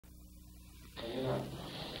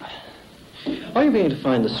Are you beginning to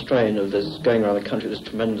find the strain of this going around the country at this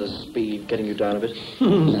tremendous speed getting you down a bit?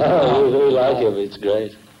 No, we like it, it's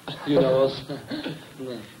great. You know us.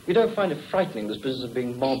 No. You don't find it frightening, this business of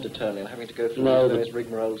being mobbed eternally and having to go through No, these various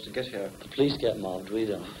rigmaroles to get here? The police get mobbed, we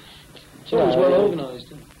don't. It's always well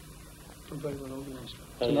organised. Very well organised.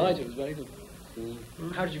 Tonight it was very good.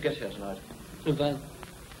 How did you get here tonight? In a van.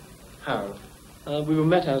 How? We were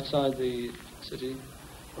met outside the city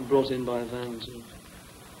and brought in by a van and sort of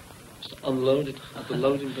just unloaded at the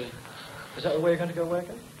loading bay. Is that the way you're going to go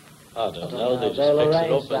working? I don't know, they just fix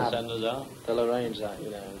it up and send us out. They'll arrange that, you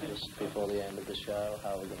know, just before the end of the show,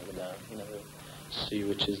 how we're going to go down, you know, see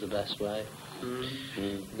which is the best way.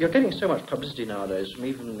 You're getting so much publicity nowadays, from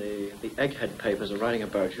even the egghead papers are writing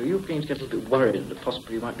about you. Are you beginning to get a little bit worried that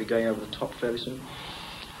possibly you might be going over the top fairly soon?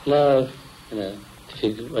 No, you know,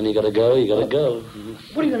 when you got to go, you got to go.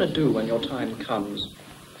 What are you going to do when your time comes?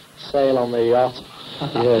 Sail on the yacht.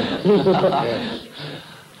 Yeah.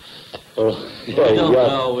 Well, we don't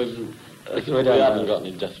know. We haven't got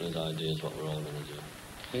any definite ideas what we're all going to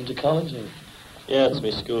do. Into college? Yeah, it's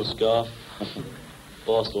my school scarf.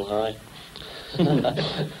 Borstal High.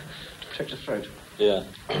 Check your throat. Yeah.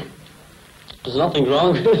 There's nothing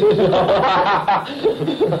wrong.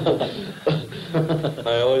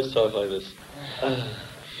 I always talk like this.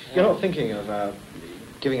 You're not thinking of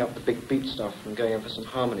giving up the big beat stuff and going in for some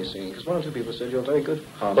harmony singing? Because one or two people said you're very good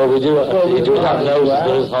harmony. Well, we do have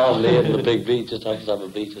there's harmony in the big beat, just happens to have a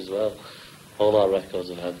beat as well. All our records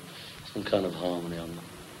have had some kind of harmony on them.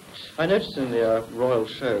 I noticed in the Royal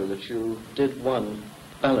Show that you did one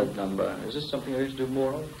ballad number. Is this something you're going to do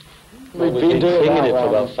more of? Well, we've been singing it for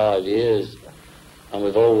about 5 years, and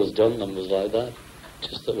we've always done numbers like that,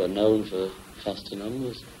 just that we're known for faster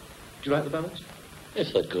numbers. Do you like the ballads?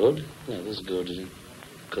 If they're good, yeah, there's good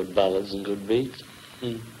ballads and good beats.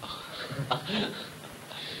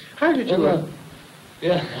 How did you?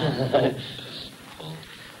 Yeah.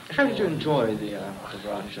 How did you enjoy the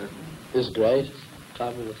variety show? It was great.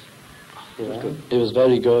 Fabulous. It was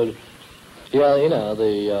very good. Yeah, you know,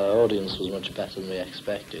 the audience was much better than we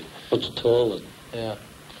expected. Much taller. Yeah.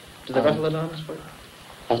 Did they rattle the dance for you?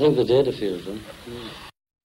 I think they did, a few of them.